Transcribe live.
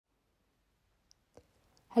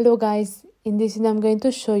Hello guys, in this video I'm going to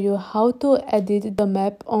show you how to edit the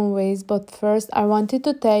map on Waze, but first I wanted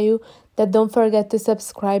to tell you that don't forget to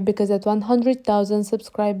subscribe, because at 100,000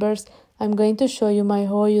 subscribers I'm going to show you my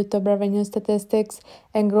whole YouTube revenue statistics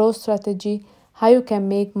and growth strategy, how you can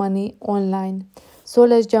make money online. So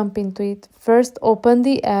let's jump into it. First, open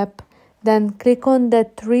the app, then click on the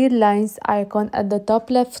three lines icon at the top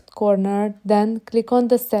left corner, then click on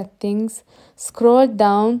the settings, scroll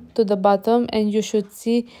down to the bottom and you should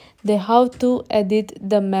see the how to edit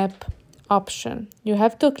the map option. You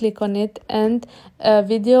have to click on it and a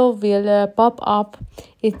video will pop up.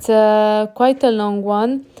 It's quite a long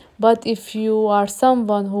one, but if you are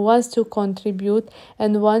someone who wants to contribute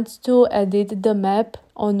and wants to edit the map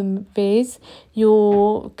on Waze,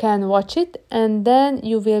 you can watch it and then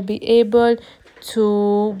you will be able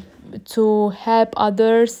to help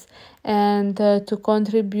others and to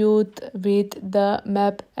contribute with the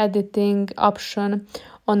map editing option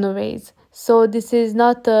on Waze. So this is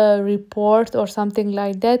not a report or something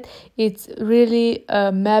like that. It's really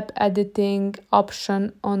a map editing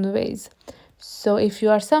option on Waze. So if you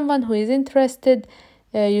are someone who is interested,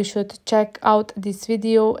 you should check out this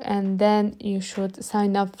video and then you should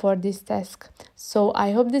sign up for this task. So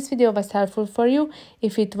I hope this video was helpful for you.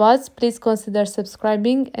 If it was, please consider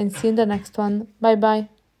subscribing and see you in the next one. Bye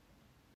bye.